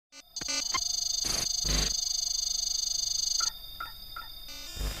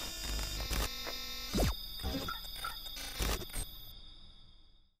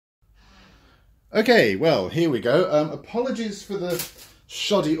Okay, well, here we go. Apologies for the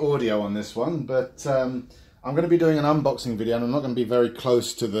shoddy audio on this one, but I'm going to be doing an unboxing video and I'm not going to be very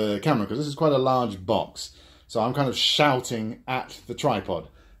close to the camera because this is quite a large box. So I'm kind of shouting at the tripod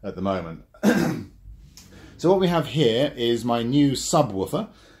at the moment. So what we have here is my new subwoofer.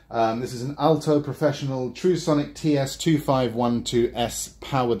 This is an Alto Professional TrueSonic TS215S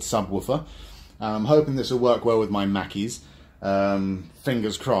powered subwoofer. I'm hoping this will work well with my Mackies.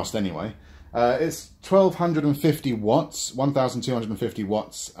 Fingers crossed anyway. It's 1250 watts, 1250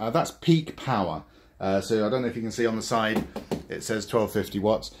 watts. That's peak power. So I don't know if you can see on the side, it says 1250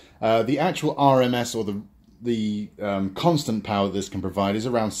 watts. The actual RMS or the constant power this can provide is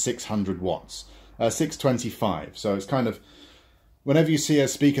around 600 watts, 625. So it's kind of, whenever you see a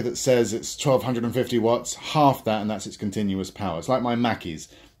speaker that says it's 1250 watts, half that and that's its continuous power. It's like my Mackies.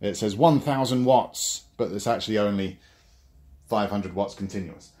 It says 1000 watts, but it's actually only 500 watts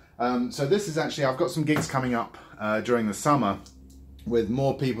continuous. So this is actually, I've got some gigs coming up during the summer with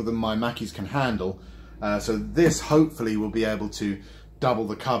more people than my Mackies can handle. So this hopefully will be able to double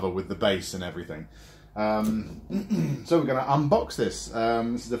the cover with the bass and everything. So we're going to unbox this.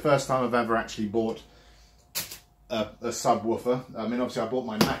 This is the first time I've ever actually bought a subwoofer. I mean, obviously I bought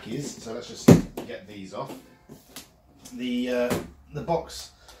my Mackies, so let's just get these off. The box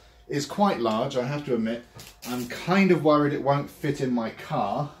is quite large, I have to admit. I'm kind of worried it won't fit in my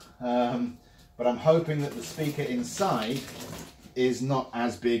car. But I'm hoping that the speaker inside is not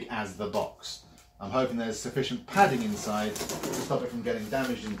as big as the box. I'm hoping there's sufficient padding inside to stop it from getting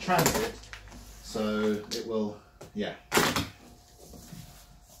damaged in transit, so it will, yeah.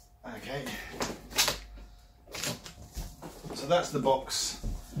 Okay. So that's the box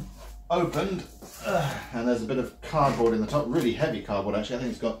opened, and there's a bit of cardboard in the top, really heavy cardboard actually. I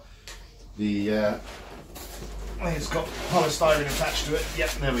think it's got the I think it's got polystyrene attached to it. Yep,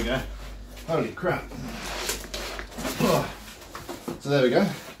 there we go. Holy crap. So there we go.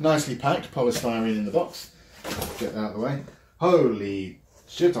 Nicely packed, polystyrene in the box. Get that out of the way. Holy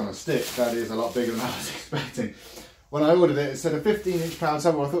shit on a stick. That is a lot bigger than I was expecting. When I ordered it, it said a 15-inch powered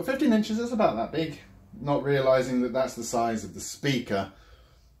subwoofer. I thought 15 inches, that's about that big. Not realising that that's the size of the speaker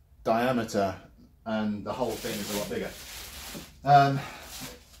diameter and the whole thing is a lot bigger.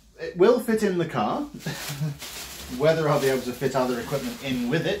 It will fit in the car. Whether I'll be able to fit other equipment in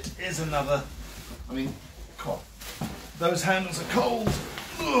with it is another. I mean, God, those handles are cold.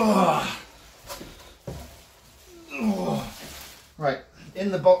 Ugh. Ugh. Right,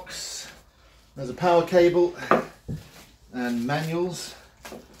 in the box there's a power cable and manuals,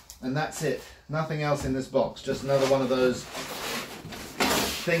 and that's it. Nothing else in this box. Just another one of those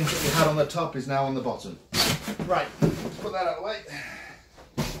things that we had on the top is now on the bottom. Right, let's put that out of the way.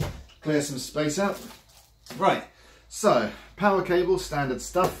 Clear some space out. Right. So, power cable, standard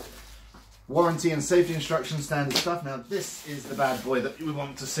stuff. Warranty and safety instructions, standard stuff. Now this is the bad boy that we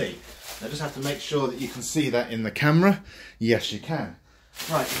want to see. I just have to make sure that you can see that in the camera. Yes, you can.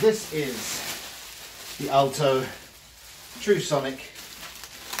 Right, this is the Alto TrueSonic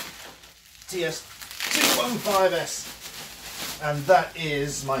TS215S. And that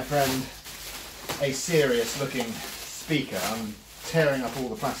is, my friend, a serious looking speaker. I'm tearing up all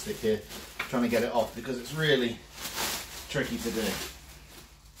the plastic here, trying to get it off because it's really tricky to do.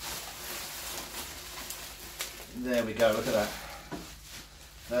 There we go, look at that.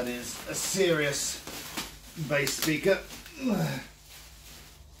 That is a serious bass speaker. There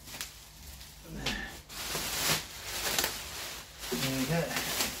we go.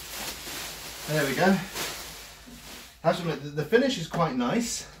 There we go. I have to admit, the finish is quite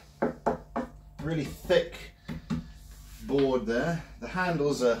nice. Really thick board there. The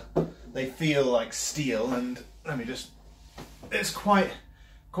handles are, they feel like steel, and let me just, it's quite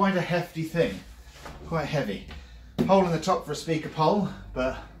a hefty thing, quite heavy. Hole in the top for a speaker pole,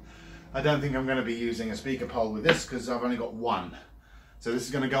 but I don't think I'm going to be using a speaker pole with this because I've only got one. So this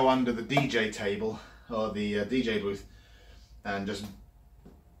is going to go under the DJ table or the DJ booth and just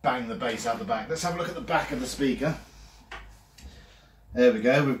bang the bass out the back. Let's have a look at the back of the speaker. There we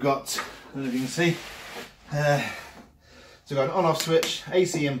go. We've got, I don't know if you can see, so we've got an on-off switch,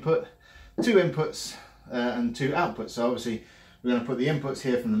 AC input, 2 inputs and 2 outputs. So obviously we're going to put the inputs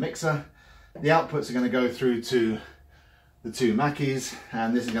here from the mixer. The outputs are going to go through to the 2 Mackies,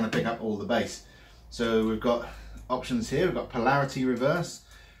 and this is going to pick up all the bass. So we've got options here. We've got polarity reverse.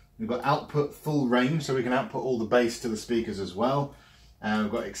 We've got output full range, so we can output all the bass to the speakers as well. And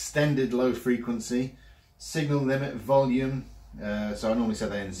we've got extended low frequency, signal limit, volume. So I normally set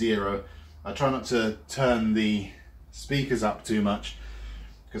that in 0. I try not to turn the speakers up too much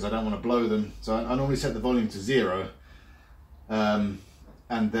because I don't want to blow them. So I normally set the volume to 0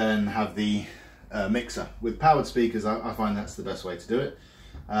 and then have the mixer. With powered speakers, I find that's the best way to do it.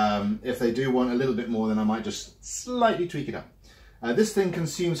 If they do want a little bit more, then I might just slightly tweak it up. This thing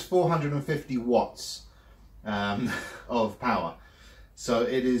consumes 450 watts of power, so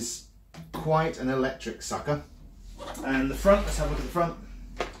it is quite an electric sucker. And the front, let's have a look at the front.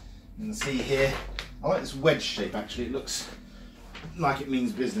 You can see here, I like this wedge shape actually, it looks like it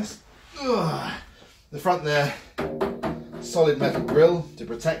means business. Ugh. The front there, solid metal grille to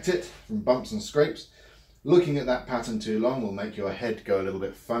protect it from bumps and scrapes. Looking at that pattern too long will make your head go a little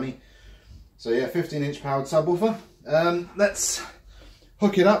bit funny. So yeah, 15-inch powered subwoofer. Let's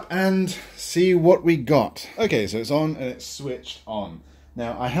hook it up and see what we got. Okay, so it's on and it's switched on.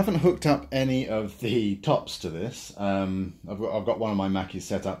 Now, I haven't hooked up any of the tops to this. I've got one of my Mackies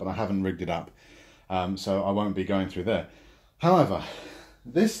set up, but I haven't rigged it up. So I won't be going through there. However,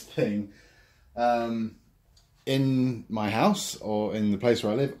 this thing, in my house or in the place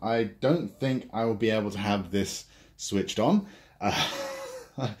where I live, I don't think I will be able to have this switched on.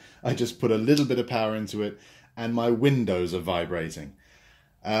 I just put a little bit of power into it and my windows are vibrating.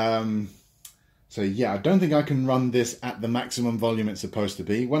 So yeah, I don't think I can run this at the maximum volume it's supposed to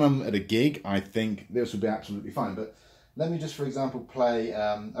be. When I'm at a gig, I think this will be absolutely fine. But let me just, for example, play,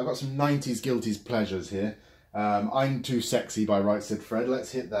 I've got some 90s Guilty Pleasures here. I'm Too Sexy by Right Said Fred.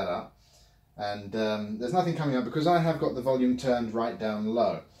 Let's hit that up. And there's nothing coming up because I have got the volume turned right down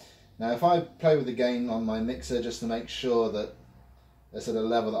low. Now if I play with the gain on my mixer just to make sure that it's at a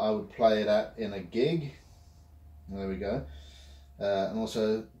level that I would play it at in a gig, there we go, and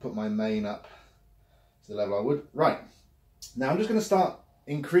also put my main up to the level I would. Right, now I'm just going to start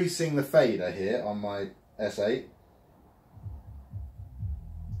increasing the fader here on my S8.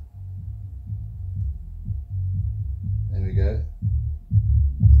 There we go.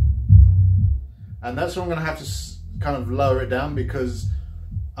 And that's where I'm going to have to kind of lower it down because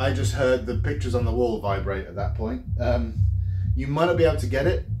I just heard the pictures on the wall vibrate at that point. You might not be able to get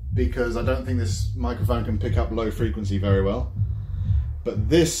it because I don't think this microphone can pick up low frequency very well. But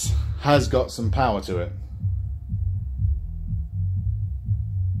this has got some power to it.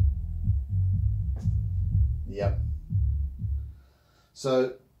 Yep.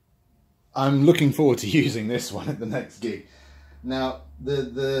 So I'm looking forward to using this one at the next gig. Now,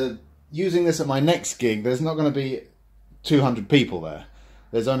 using this at my next gig, there's not going to be 200 people there.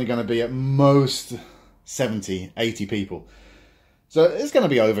 There's only going to be at most 70, 80 people. So it's going to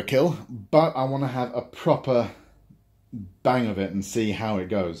be overkill, but I want to have a proper bang of it and see how it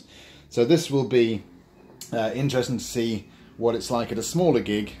goes. So this will be interesting to see what it's like at a smaller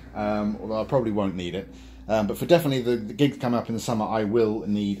gig, although I probably won't need it. But for definitely the gigs coming up in the summer, I will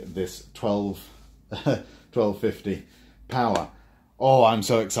need this 1250 power. Oh, I'm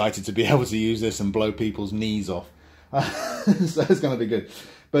so excited to be able to use this and blow people's knees off. So it's going to be good.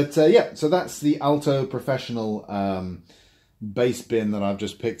 But yeah, so that's the Alto Professional bass bin that I've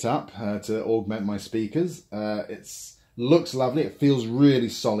just picked up to augment my speakers. It looks lovely. It feels really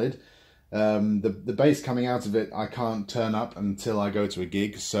solid. The bass coming out of it I can't turn up until I go to a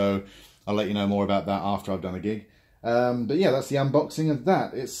gig, so I'll let you know more about that after I've done a gig. But yeah, that's the unboxing of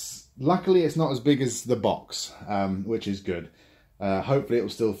that. Luckily it's not as big as the box, which is good. Hopefully it will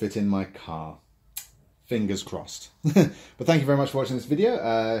still fit in my car. Fingers crossed. But thank you very much for watching this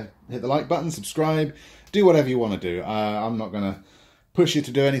video. Hit the like button, subscribe, do whatever you want to do. I'm not going to push you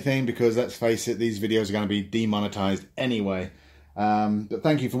to do anything because, let's face it, these videos are going to be demonetized anyway. But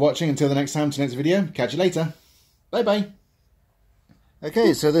thank you for watching. Until the next time, to the next video. Catch you later. Bye bye.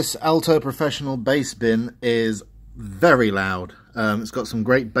 Okay, so this Alto Professional bass bin is very loud. It's got some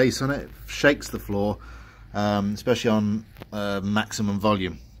great bass on it. It shakes the floor, especially on maximum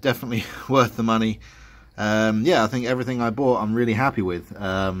volume. Definitely worth the money. Yeah, I think everything I bought I'm really happy with.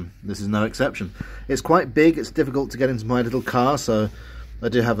 This is no exception. It's quite big. It's difficult to get into my little car, so I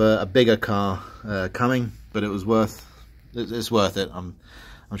do have a bigger car coming, but it's worth it. I'm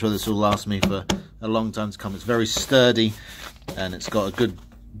sure this will last me for a long time to come. It's very sturdy and it's got a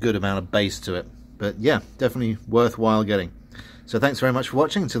good amount of bass to it. But yeah, definitely worthwhile getting. So thanks very much for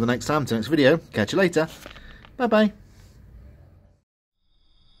watching. Until the next time, to the next video. Catch you later. Bye bye.